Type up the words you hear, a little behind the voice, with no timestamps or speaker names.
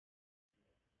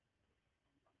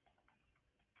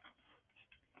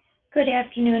Good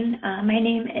afternoon. My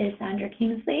name is Sandra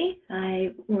Kingsley.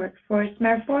 I work for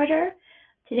Smart Forwarder.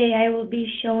 Today I will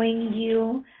be showing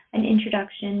you an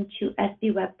introduction to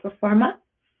WEB Proforma.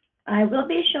 I will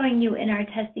be showing you in our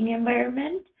testing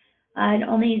environment, and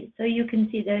only so you can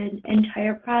see the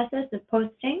entire process of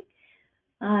posting.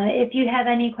 If you have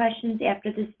any questions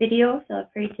after this video, feel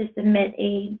free to submit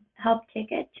a help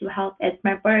ticket to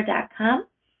help@smartforwarder.com.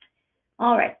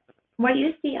 All right. What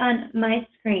you see on my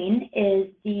screen is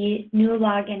the new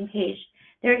login page.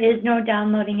 There is no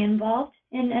downloading involved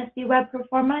in WEB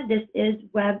Proforma. This is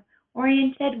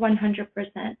web-oriented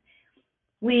 100%.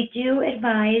 We do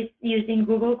advise using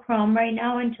Google Chrome right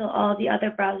now until all the other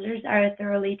browsers are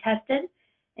thoroughly tested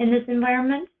in this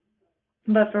environment.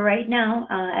 But for right now,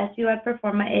 WEB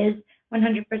Proforma is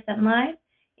 100% live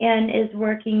and is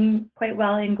working quite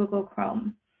well in Google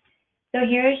Chrome. So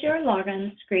here is your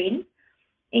login screen.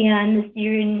 And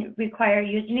you require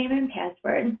username and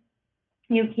password.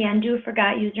 You can do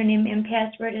forgot username and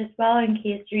password as well in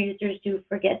case your users do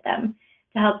forget them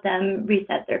to help them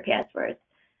reset their passwords.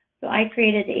 So I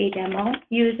created a demo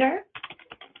user,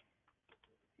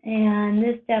 and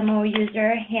this demo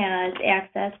user has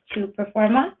access to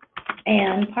Proforma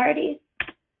and parties.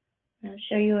 I'll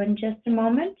show you in just a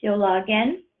moment. You'll log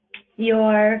in.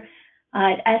 Your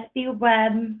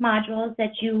WEB modules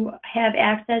that you have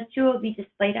access to will be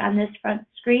displayed on this front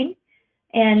screen.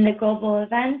 And the global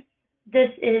events, this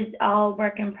is all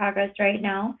work in progress right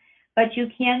now, but you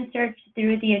can search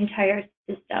through the entire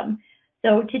system.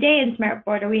 So today in Smart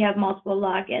Forwarder, we have multiple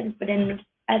logins, but in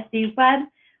WEB,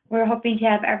 we're hoping to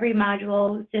have every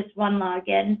module just one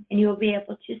login, and you'll be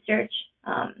able to search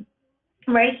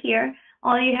right here.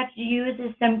 All you have to use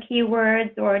is some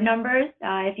keywords or numbers.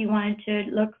 If you wanted to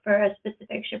look for a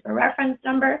specific shipper reference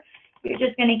number, you're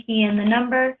just going to key in the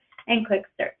number and click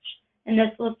search. And this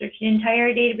will search the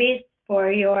entire database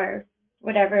for your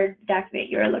whatever document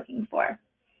you're looking for.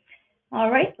 All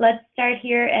right, let's start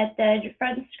here at the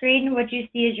front screen. What you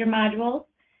see is your modules.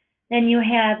 Then you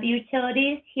have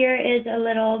utilities. Here is a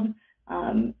little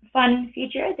fun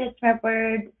feature that Smart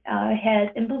Forwarder has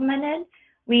implemented.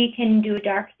 We can do a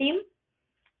dark theme,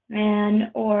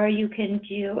 or you can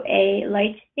do a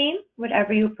light theme,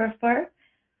 whatever you prefer.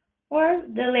 Or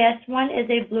the last one is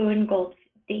a blue and gold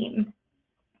theme.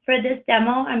 For this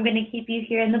demo, I'm going to keep you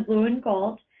here in the blue and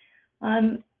gold.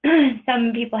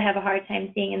 Some people have a hard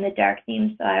time seeing in the dark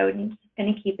theme, so I'm just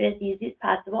going to keep it as easy as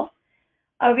possible.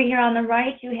 Over here on the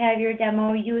right, you have your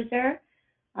demo user.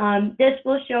 This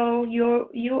will show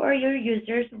you or your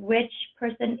users which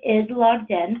person is logged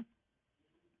in.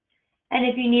 And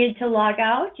if you needed to log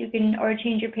out, you can, or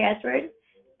change your password.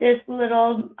 This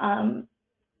little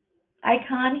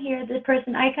icon here, the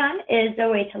person icon, is a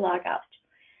way to log out.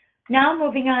 Now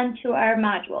moving on to our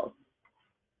modules.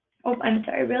 Oh, I'm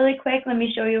sorry, really quick, let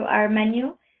me show you our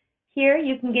menu. Here,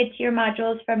 you can get to your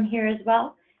modules from here as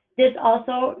well. This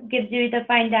also gives you the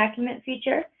Find Document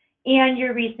feature and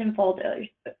your recent folders.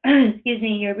 Excuse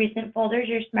me, your recent folders,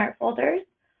 your smart folders.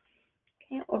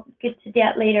 Okay, we'll get to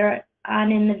that later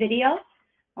on in the video.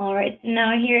 All right, so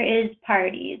now here is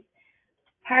parties.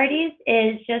 Parties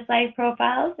is just like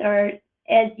profiles, or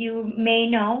as you may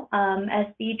know,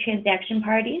 SB transaction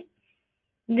parties.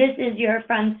 This is your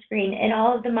front screen. In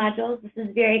all of the modules, this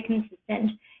is very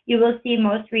consistent. You will see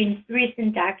most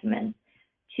recent documents.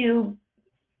 To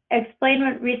explain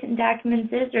what recent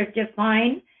documents is or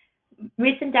define,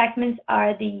 recent documents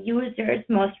are the user's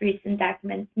most recent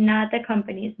documents, not the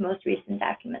company's most recent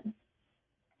documents.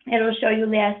 It'll show you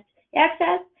last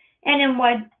access and in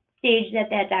what stage that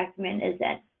document is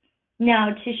in.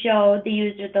 Now, to show the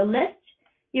user the list,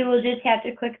 you will just have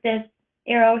to click this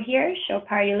arrow here, show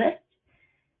party list,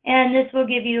 and this will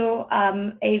give you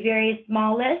a very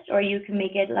small list, or you can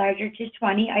make it larger to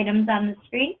 20 items on the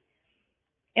screen.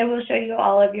 It will show you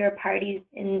all of your parties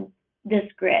in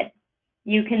this grid.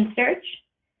 You can search,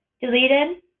 delete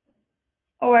it,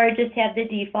 or just have the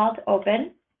default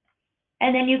open.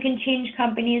 And then you can change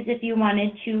companies if you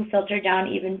wanted to filter down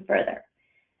even further.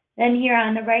 Then here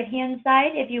on the right-hand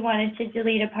side, if you wanted to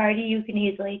delete a party, you can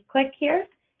easily click here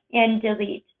and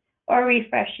delete or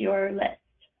refresh your list.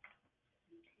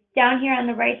 Down here on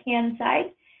the right-hand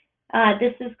side,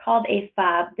 this is called a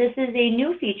fob. This is a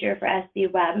new feature for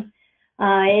WEB.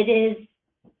 It is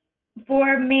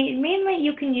for mainly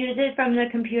you can use it from the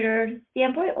computer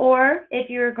standpoint, or if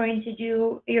you're going to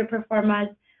do your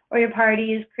Proformas or your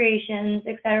parties, creations,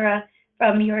 etc.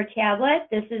 from your tablet,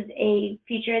 this is a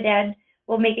feature that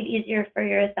will make it easier for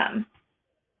your thumb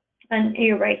on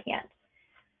your right hand.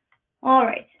 All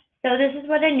right, so this is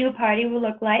what a new party will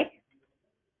look like.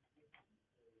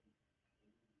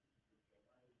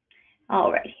 All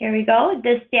right, here we go.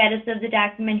 The status of the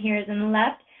document here is on the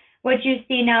left. What you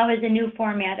see now is a new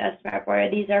format of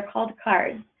Smartboard. These are called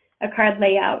cards, a card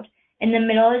layout. In the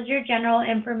middle is your general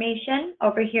information.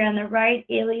 Over here on the right,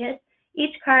 alias.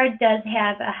 Each card does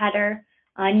have a header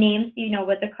name, so you know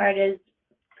what the card is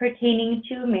pertaining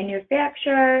to,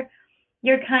 manufacturer,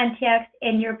 your contacts,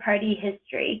 and your party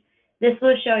history. This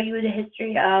will show you the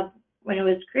history of when it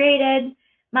was created,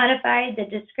 modified, the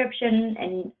description,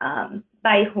 and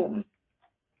by whom.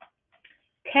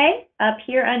 Okay, up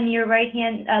here on your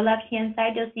right-hand, left-hand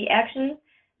side, you'll see actions,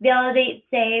 validate,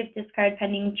 save, discard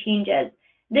pending changes.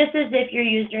 This is if your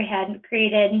user had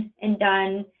created and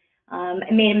done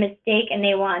and made a mistake and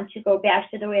they want to go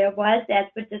back to the way it was. That's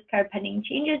what discard pending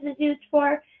changes is used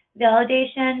for.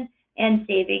 Validation and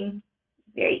saving,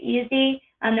 very easy.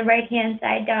 On the right-hand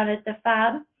side down at the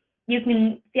fob, you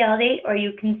can validate or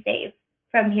you can save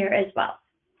from here as well.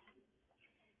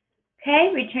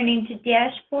 Okay, returning to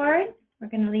dashboard, we're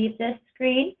going to leave this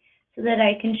screen so that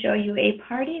I can show you a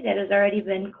party that has already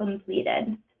been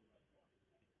completed.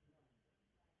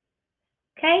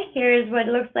 Okay, here's what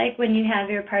it looks like when you have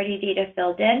your party data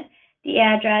filled in. The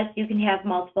address, you can have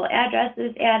multiple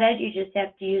addresses added. You just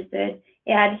have to use the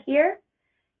add here.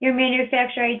 Your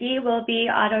manufacturer ID will be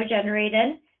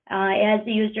auto-generated as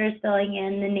the user is filling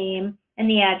in the name and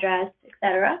the address,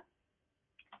 etc.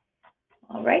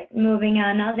 All right, moving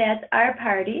on now, that's our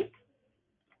parties.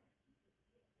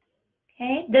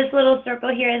 Okay, this little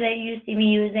circle here that you see me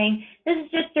using, this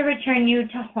is just to return you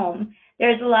to home.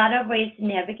 There's a lot of ways to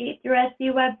navigate through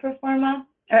WEB Proforma,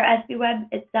 or WEB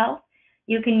itself.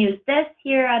 You can use this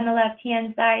here on the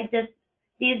left-hand side.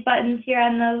 These buttons here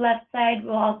on the left side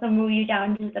will also move you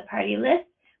down to the party list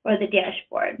or the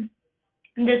dashboard.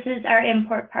 And this is our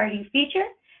import party feature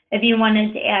if you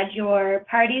wanted to add your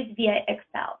parties via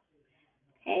Excel.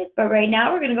 Okay, but right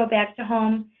now we're going to go back to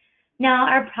home. Now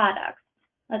our products.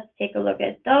 Let's take a look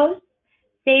at those.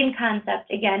 Same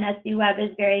concept. Again, WEB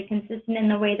is very consistent in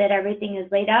the way that everything is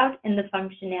laid out and the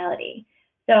functionality.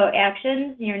 So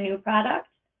actions, your new product.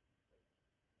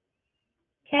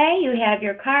 Okay, you have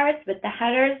your cards with the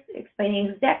headers explaining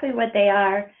exactly what they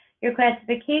are. Your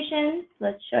classifications,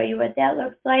 let's show you what that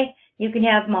looks like. You can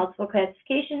have multiple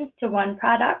classifications to one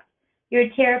product. Your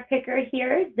tariff picker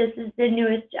here, this is the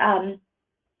newest,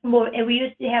 we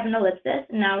used to have an ellipsis,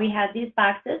 and now we have these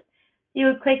boxes. You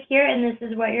would click here, and this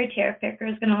is what your tariff picker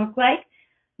is going to look like.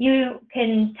 You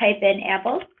can type in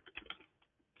apples,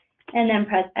 and then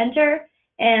press enter,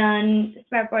 and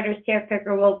Smartboard's tariff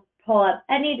picker will pull up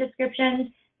any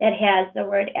description that has the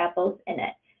word apples in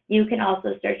it. You can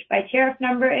also search by tariff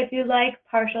number if you like,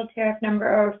 partial tariff number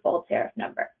or full tariff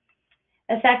number.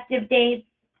 Effective dates,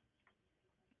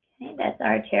 okay, that's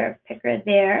our tariff picker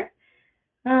there.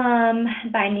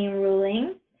 Binding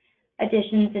rulings,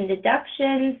 additions and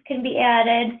deductions can be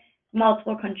added,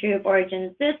 multiple country of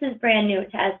origins. This is brand new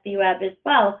to WEB as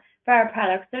well for our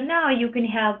products. So now you can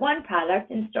have one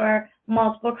product and store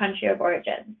multiple country of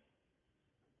origins.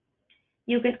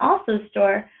 You can also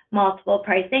store multiple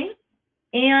pricing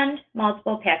and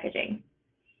multiple packaging.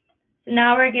 So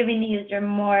now we're giving the user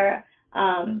more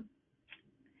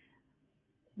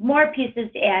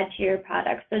pieces to add to your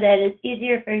product so that it's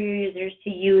easier for your users to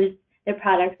use the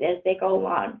products as they go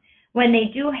along. When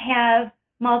they do have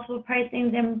multiple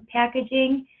pricings and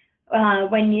packaging,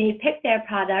 when you pick their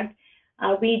product,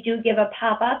 we do give a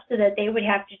pop-up so that they would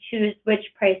have to choose which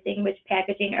pricing, which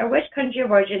packaging, or which country of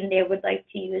origin they would like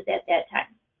to use at that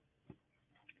time.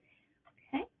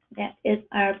 Okay, that is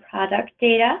our product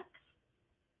data.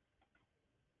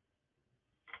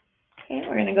 Okay,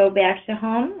 we're going to go back to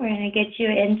home. We're going to get you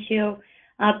into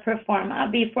Proforma.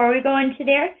 Before we go into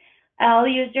there, all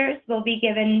users will be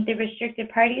given the restricted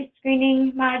parties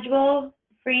screening module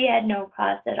free at no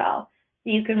cost at all.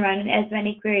 So you can run as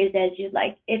many queries as you'd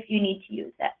like if you need to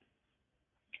use it.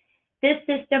 This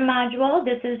system module,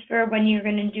 this is for when you're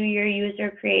going to do your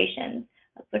user creations.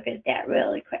 Let's look at that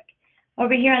really quick.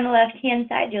 Over here on the left-hand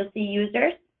side, you'll see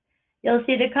users. You'll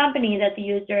see the company that the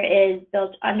user is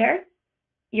built under,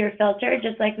 your filter,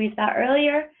 just like we saw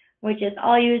earlier, which is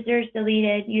all users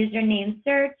deleted, username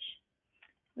search.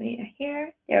 We are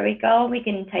here. There we go. We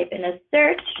can type in a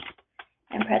search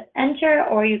and press enter,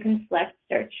 or you can select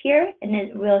search here, and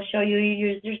it will show you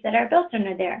your users that are built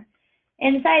under there.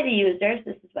 Inside the users,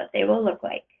 this is what they will look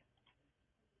like.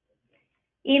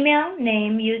 Email,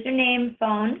 name, username,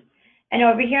 phone, and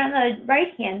over here on the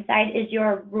right-hand side is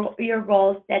your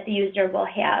roles that the user will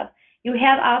have. You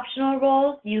have optional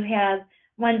roles. You have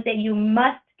ones that you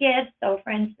must give. So,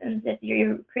 for instance, if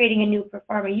you're creating a new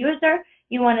Proforma user,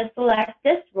 you want to select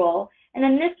this role, and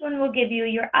then this one will give you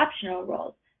your optional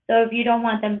roles. So if you don't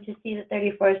want them to see the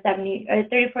 3470 or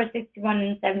 3461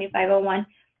 and 7501,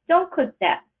 don't click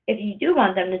that. If you do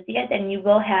want them to see it, then you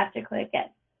will have to click it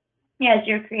as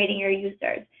you're creating your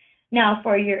users. Now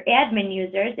for your admin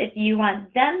users, if you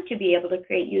want them to be able to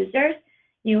create users,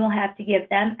 you will have to give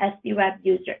them SBWeb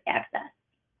user access.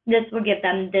 This will give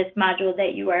them this module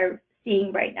that you are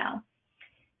seeing right now.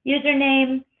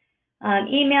 Username,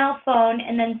 email, phone,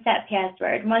 and then set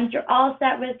password. Once you're all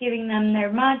set with giving them their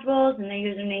modules and their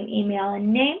username, email,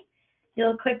 and name,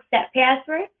 you'll click set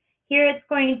password. Here it's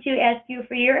going to ask you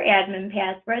for your admin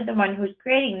password, the one who's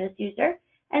creating this user,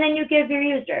 and then you give your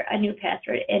user a new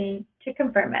password in to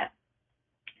confirm it.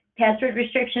 Password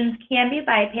restrictions can be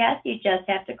bypassed. You just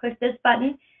have to click this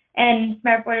button, and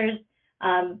SmartBorder's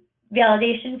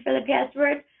validation for the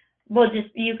password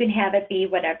you can have it be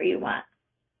whatever you want.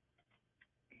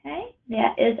 Okay,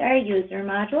 that is our user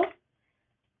module.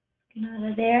 Get out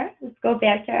of there. Let's go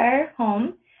back to our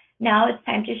home. Now it's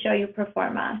time to show you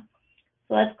Proforma.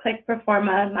 So let's click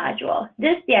Proforma module.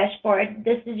 This dashboard,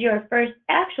 this is your first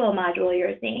actual module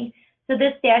you're seeing. So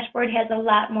this dashboard has a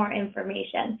lot more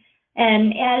information.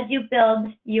 And as you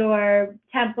build your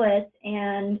templates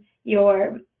and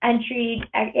your entry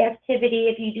activity,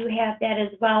 if you do have that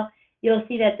as well, you'll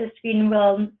see that the screen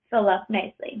will fill up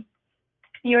nicely.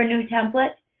 Your new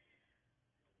template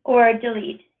or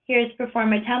delete. Here's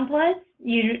Proforma templates.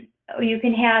 You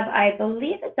can have, I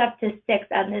believe it's up to 6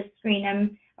 on this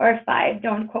screen, or 5,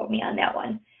 don't quote me on that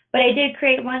one. But I did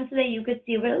create one so that you could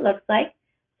see what it looks like.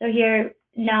 So here,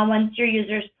 now once your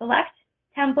users select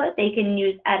template, they can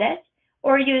use edit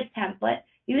or use template.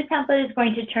 Use template is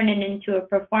going to turn it into a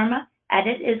Proforma.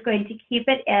 Edit is going to keep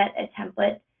it at a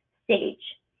template stage.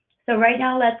 So right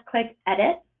now, let's click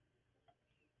edit.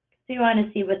 So you want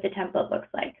to see what the template looks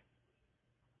like.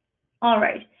 All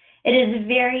right, it is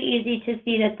very easy to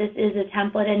see that this is a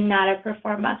template and not a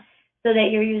Proforma, so that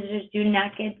your users do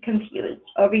not get confused.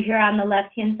 Over here on the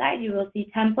left-hand side, you will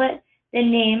see template, the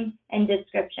name, and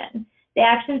description. The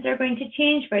actions are going to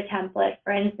change for a template.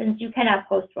 For instance, you cannot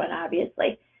post one,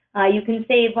 obviously. You can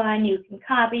save one, you can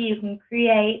copy, you can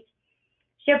create.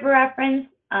 Shipper reference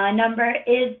number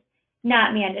is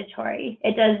not mandatory.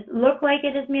 It does look like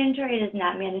it is mandatory. It is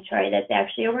not mandatory. That's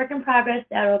actually a work in progress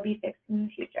that will be fixed in the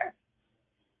future.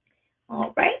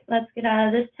 All right, let's get out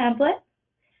of this template.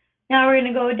 Now we're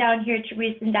going to go down here to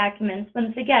recent documents.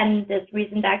 Once again, this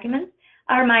recent documents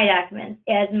are my documents.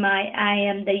 I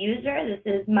am the user, this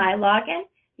is my login.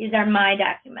 These are my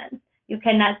documents. You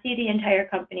cannot see the entire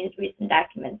company's recent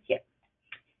documents here.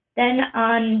 Then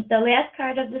on the last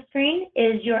card of the screen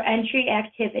is your entry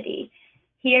activity.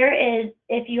 Here is,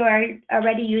 if you are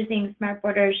already using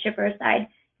SmartBorder Shipper side,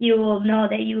 you will know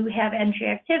that you have entry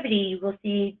activity. You will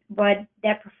see what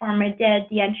that Proforma did,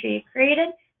 the entry it created,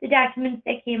 the documents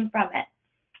that came from it.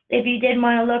 If you did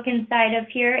want to look inside of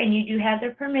here and you do have the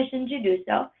permission to do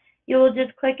so, you will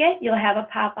just click it. You'll have a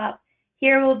pop-up.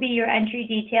 Here will be your entry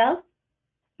details,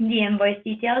 the invoice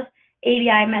details,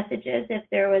 ABI messages if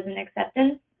there was an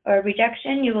acceptance or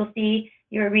rejection. You will see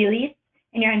your release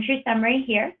and your entry summary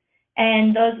here,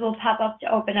 and those will pop up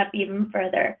to open up even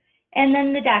further. And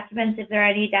then the documents, if there are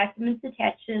any documents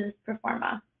attached to this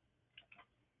Proforma.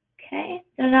 Okay,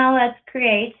 so now let's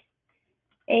create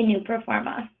a new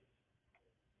Proforma.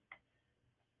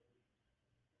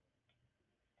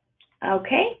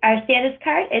 Okay, our status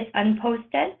card is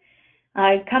unposted.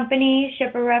 Company,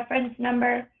 shipper reference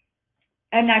number.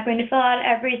 I'm not going to fill out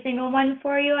every single one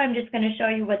for you. I'm just going to show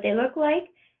you what they look like.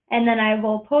 And then I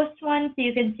will post one so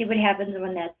you can see what happens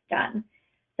when that's done.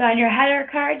 So on your header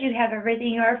card, you have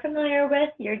everything you are familiar with.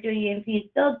 Your duty and fees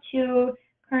billed to,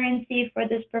 currency for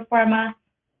this Proforma,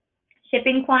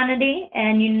 shipping quantity,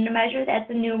 and unit of measure. That's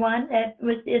a new one that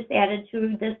is added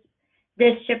to this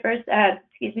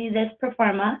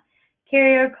Proforma.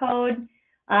 Carrier code.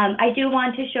 I do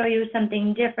want to show you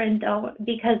something different though,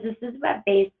 because this is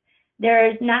web-based.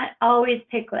 There's not always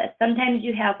pick list. Sometimes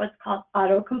you have what's called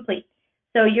autocomplete.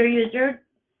 So your user,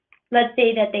 let's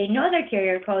say that they know their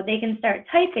carrier code, they can start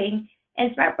typing,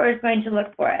 and SmartBorder is going to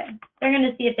look for it. They're going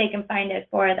to see if they can find it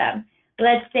for them.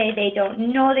 Let's say they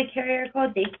don't know the carrier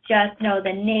code, they just know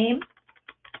the name.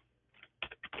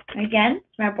 Again,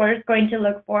 SmartBorder is going to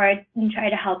look for it and try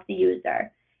to help the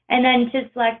user. And then to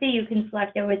select it, you can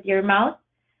select it with your mouse,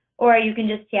 or you can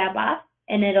just tab off,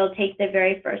 and it'll take the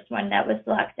very first one that was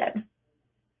selected.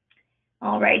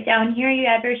 All right, down here you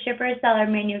have your shipper, seller,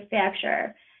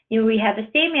 manufacturer. We have a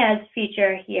same as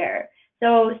feature here.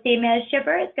 So same as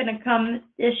shipper, it's going to come,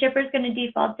 the shipper is going to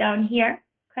default down here,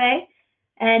 okay?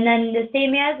 And then the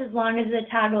same as long as the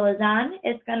toggle is on,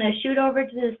 it's going to shoot over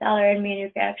to the seller and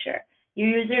manufacturer. Your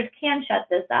users can shut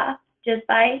this off. just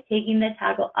by taking the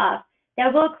toggle off.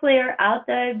 That will clear out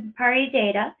the party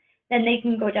data. Then they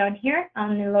can go down here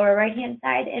on the lower right-hand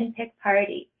side and pick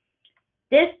party.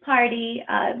 This party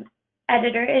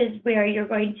editor is where you're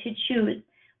going to choose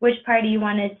which party you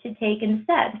wanted to take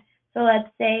instead. So let's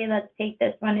take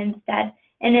this one instead,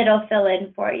 and it'll fill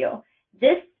in for you.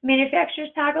 This manufacturer's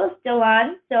toggle is still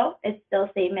on, so it's still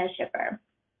same as shipper.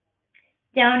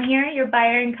 Down here, your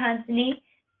buyer and consignee,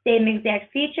 same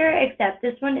exact feature, except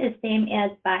this one is same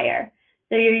as buyer.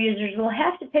 So your users will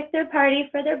have to pick their party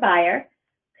for their buyer.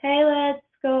 Okay, let's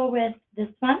go with this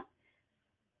one.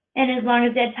 And as long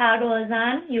as that toggle is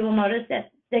on, you will notice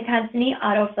that the consignee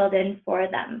auto-filled in for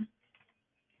them.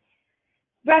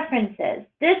 References.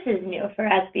 This is new for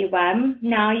SB-WEB.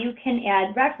 Now you can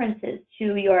add references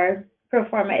to your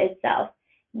Proforma itself.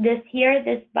 This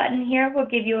button here will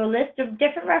give you a list of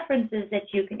different references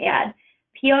that you can add.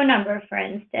 PO number, for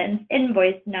instance,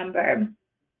 invoice number,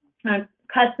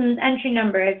 customs entry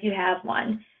number if you have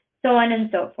one, so on and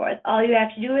so forth. All you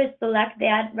have to do is select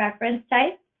that reference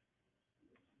type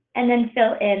and then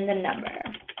fill in the number.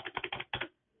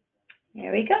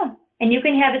 There we go. And you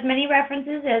can have as many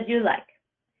references as you like.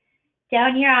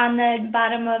 Down here on the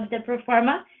bottom of the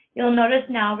Proforma, you'll notice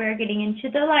now we're getting into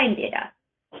the line data.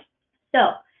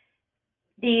 So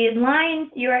the lines,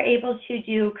 you are able to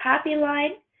do copy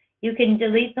line. You can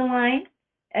delete the line,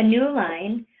 a new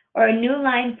line, or a new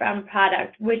line from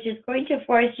product, which is going to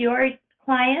force your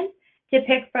clients to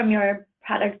pick from your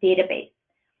product database.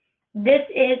 This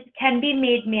can be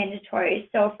made mandatory.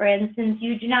 So for instance,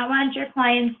 you do not want your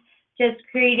clients just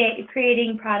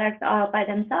creating products all by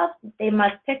themselves. They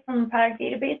must pick from a product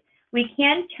database. We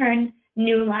can turn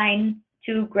new line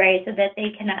to gray so that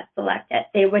they cannot select it.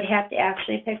 They would have to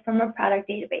actually pick from a product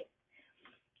database.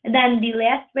 And then the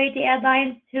last way to add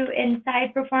lines to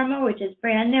inside Proforma, which is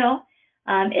brand new,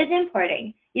 is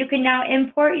importing. You can now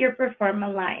import your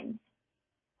Proforma lines.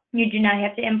 You do not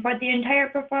have to import the entire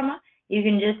Proforma. You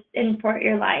can just import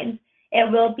your lines. It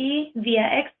will be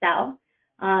via Excel.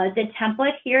 The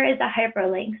template here is a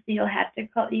hyperlink, so you'll have to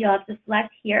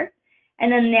select here,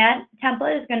 and then that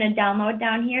template is going to download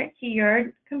down here to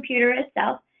your computer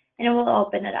itself, and it will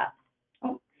open it up.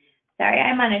 Oh, sorry,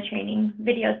 I'm on a training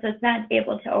video, so it's not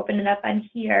able to open it up on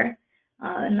here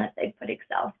unless I put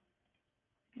Excel.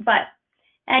 But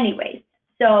anyways,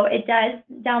 so it does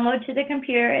download to the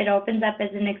computer. It opens up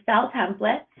as an Excel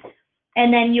template,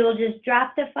 and then you'll just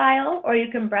drop the file, or you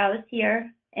can browse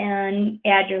here and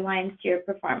add your lines to your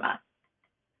Proforma.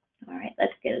 All right,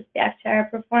 let's get us back to our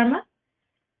Proforma.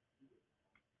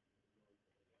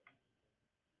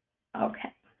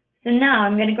 Okay, so now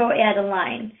I'm going to go add a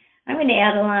line. I'm going to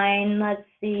add a line, let's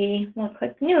see, we'll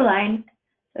click new line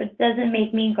so it doesn't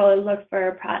make me go look for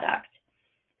a product.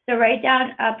 So right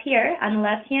down up here on the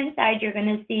left-hand side, you're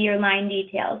going to see your line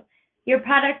details, your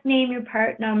product name, your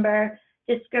part number,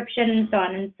 description, and so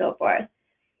on and so forth.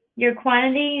 Your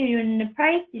quantity, unit of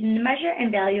price, unit of measure, and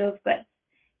value of goods.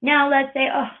 Now let's say,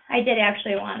 oh, I did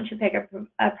actually want to pick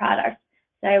a product.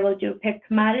 So I will do pick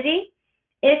commodity.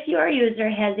 If your user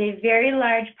has a very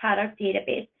large product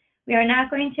database, we are not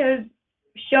going to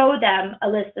show them a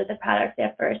list of the products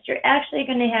at first. We're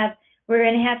going to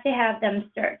have to have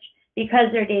them search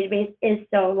because their database is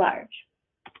so large.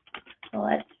 So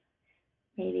let's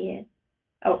okay,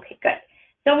 good.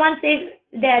 So once the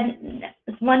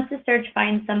search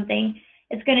finds something,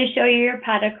 it's going to show you your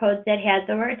product codes that has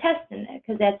the word test in it,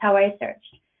 because that's how I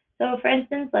searched. So for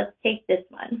instance, let's take this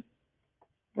one.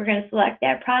 We're going to select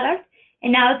that product,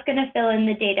 and now it's going to fill in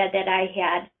the data that I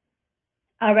had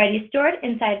already stored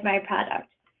inside my product.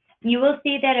 You will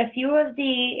see that a few of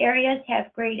the areas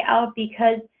have grayed out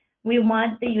because we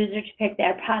want the user to pick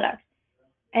that product.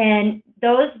 And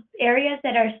those areas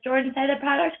that are stored inside the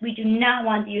product, we do not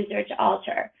want the user to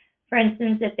alter. For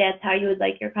instance, if that's how you would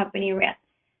like your company ran.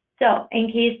 So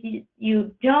in case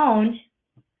you don't,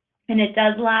 and it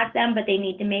does lock them, but they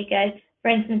need to make for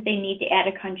instance, they need to add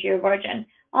a country of origin.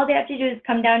 All they have to do is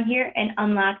come down here and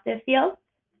unlock the field,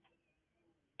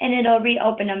 and it'll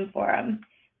reopen them for them.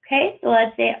 Okay, so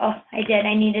let's say, oh,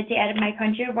 I needed to add my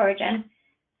country of origin.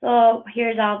 So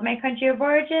here's all of my country of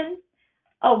origins.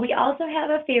 Oh, we also have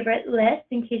a favorite list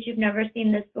in case you've never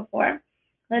seen this before.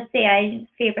 Let's say I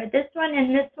favorite this one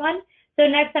and this one. So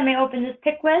next time I open this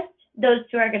pick list, those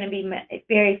two are going to be my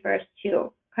very first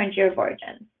two country of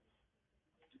origins.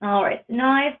 All right, so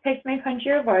now I've picked my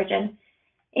country of origin,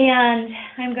 and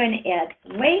I'm going to add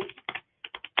some weight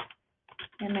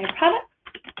and my product.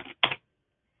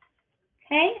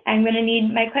 Okay, I'm going to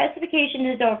need, my classification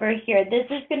is over here. This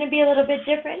is going to be a little bit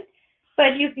different,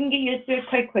 but you can get used to it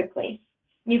quite quickly.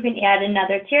 You can add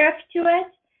another tariff to it,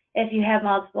 if you have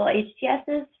multiple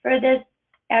HTSs for this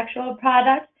actual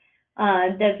product,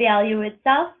 the value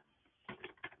itself,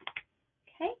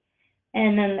 okay,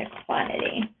 and then the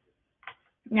quantity.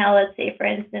 Now let's say, for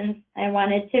instance, I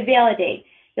wanted to validate.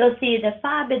 You'll see the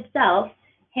FOB itself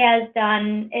has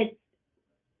done, it's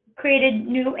created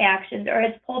new actions, or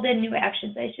it's pulled in new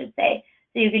actions, I should say.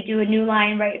 So you could do a new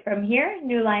line right from here,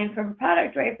 new line from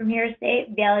product right from here, save,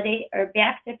 validate, or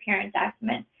back to parent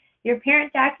document. Your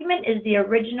parent document is the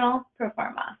original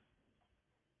Proforma.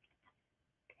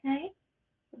 Okay,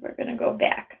 we're going to go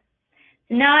back.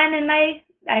 So now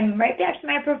I'm right back to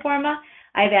my Proforma.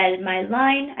 I've added my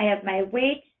line, I have my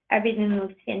weight, everything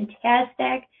looks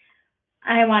fantastic.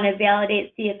 I want to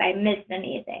validate, see if I missed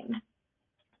anything.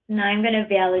 Now I'm going to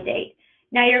validate.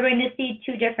 Now you're going to see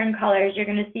two different colors. You're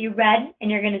going to see red and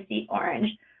you're going to see orange.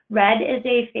 Red is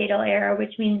a fatal error,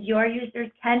 which means your user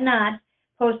cannot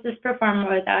post this Proforma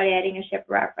without adding a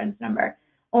shipper reference number.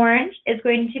 Orange is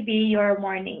going to be your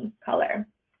warning color.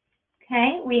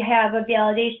 Okay, we have a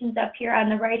validations up here on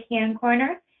the right-hand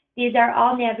corner. These are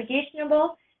all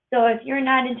navigationable, so if you're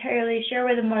not entirely sure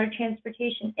where the mode of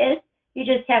transportation is, you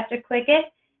just have to click it,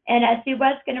 and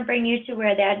SB-Web's going to bring you to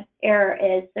where that error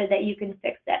is so that you can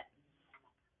fix it.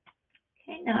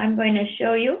 Okay, now I'm going to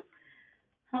show you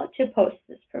how to post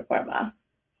this Proforma.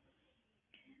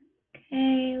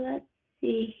 Okay, let's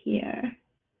see here.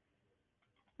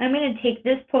 I'm going to take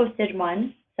this posted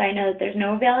one, so I know that there's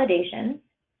no validations.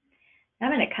 I'm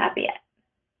going to copy it.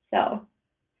 So,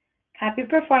 copy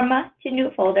Proforma to new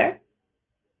folder.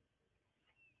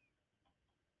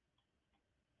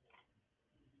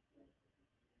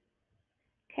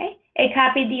 Okay, it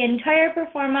copied the entire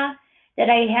Proforma that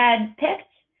I had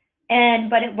picked,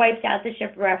 but it wiped out the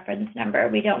shipper reference number.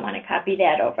 We don't want to copy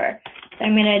that over. So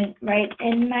I'm going to write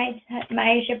in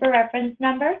my shipper reference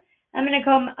number. I'm going to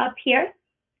come up here,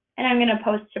 and I'm going to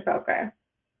post to broker.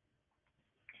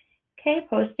 Okay,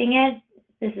 posting it.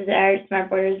 This is our Smart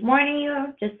Borders warning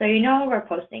you, just so you know we're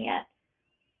posting it.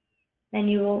 Then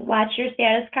you will watch your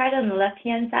status card on the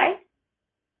left-hand side.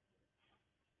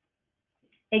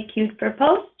 It queued for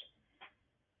post.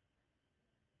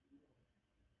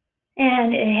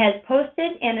 And it has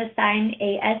posted and assigned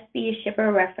a SB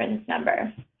shipper reference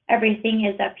number. Everything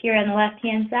is up here on the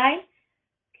left-hand side.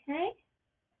 Okay.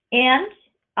 And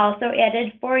also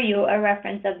added for you a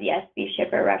reference of the SB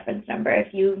shipper reference number.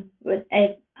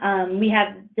 We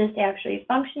have this actually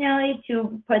functionality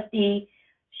to put the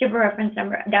shipper reference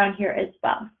number down here as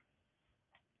well.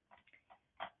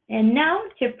 And now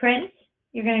to print,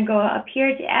 you're going to go up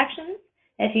here to actions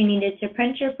if you needed to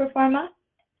print your Proforma.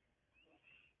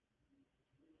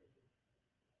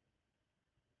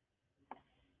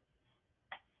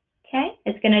 Okay,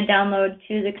 it's going to download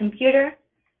to the computer.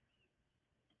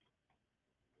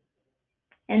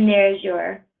 And there's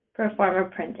your Proforma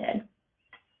printed.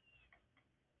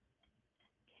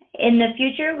 In the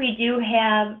future, we do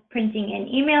have printing and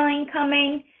emailing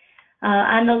coming.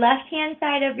 On the left-hand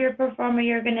side of your Proforma,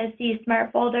 you're going to see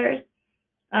smart folders.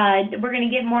 We're going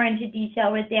to get more into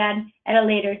detail with that at a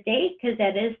later date because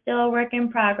that is still a work in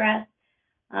progress.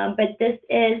 But this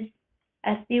is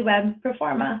SB-Web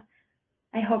Proforma.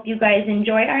 I hope you guys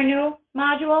enjoy our new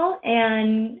module,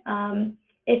 and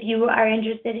if you are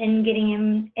interested in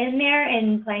getting in there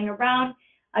and playing around,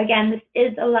 again, this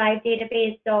is a live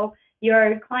database, so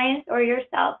your clients or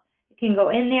yourself can go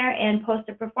in there and post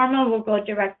a Proforma. Will go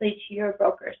directly to your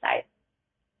broker site.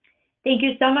 Thank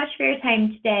you so much for your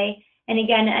time today. And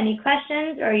again, any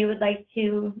questions or you would like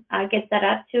to get set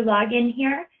up to log in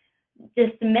here,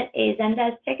 just submit a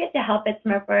Zendesk ticket to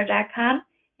help@smartborder.com.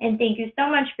 And thank you so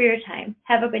much for your time.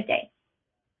 Have a good day.